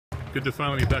Good to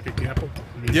finally be back at Gamble.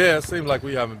 Yeah, it seems like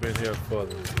we haven't been here for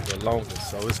the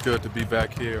longest, so it's good to be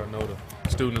back here. I know the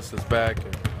students is back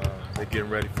and they're getting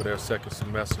ready for their second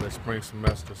semester, their spring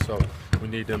semester, so we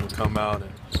need them to come out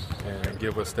and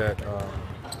give us that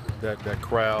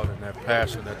crowd and that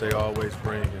passion that they always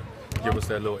bring and give us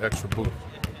that little extra boost.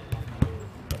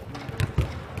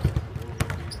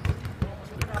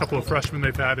 A couple of freshmen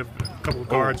they've had, a couple of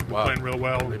guards have been playing real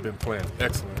well. They've been playing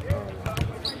excellent.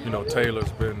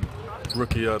 Taylor's been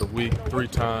Rookie of the Week 3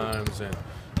 times, and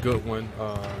Goodwin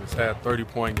has had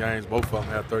 30-point games. Both of them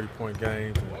had 30-point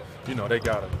games. And, they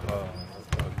got a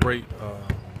great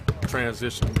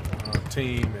transition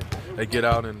team, and they get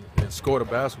out and score the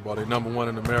basketball. They're #1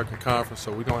 in the American Conference,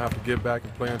 so we're going to have to get back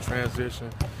and play in transition,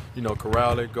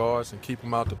 corral their guards and keep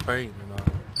them out the paint. And,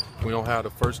 if we don't have the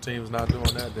first teams not doing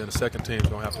that, then the second team's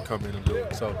going to have to come in and do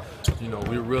it. So,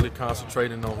 we're really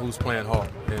concentrating on who's playing hard,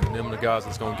 and them the guys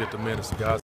that's going to get the minutes, the guys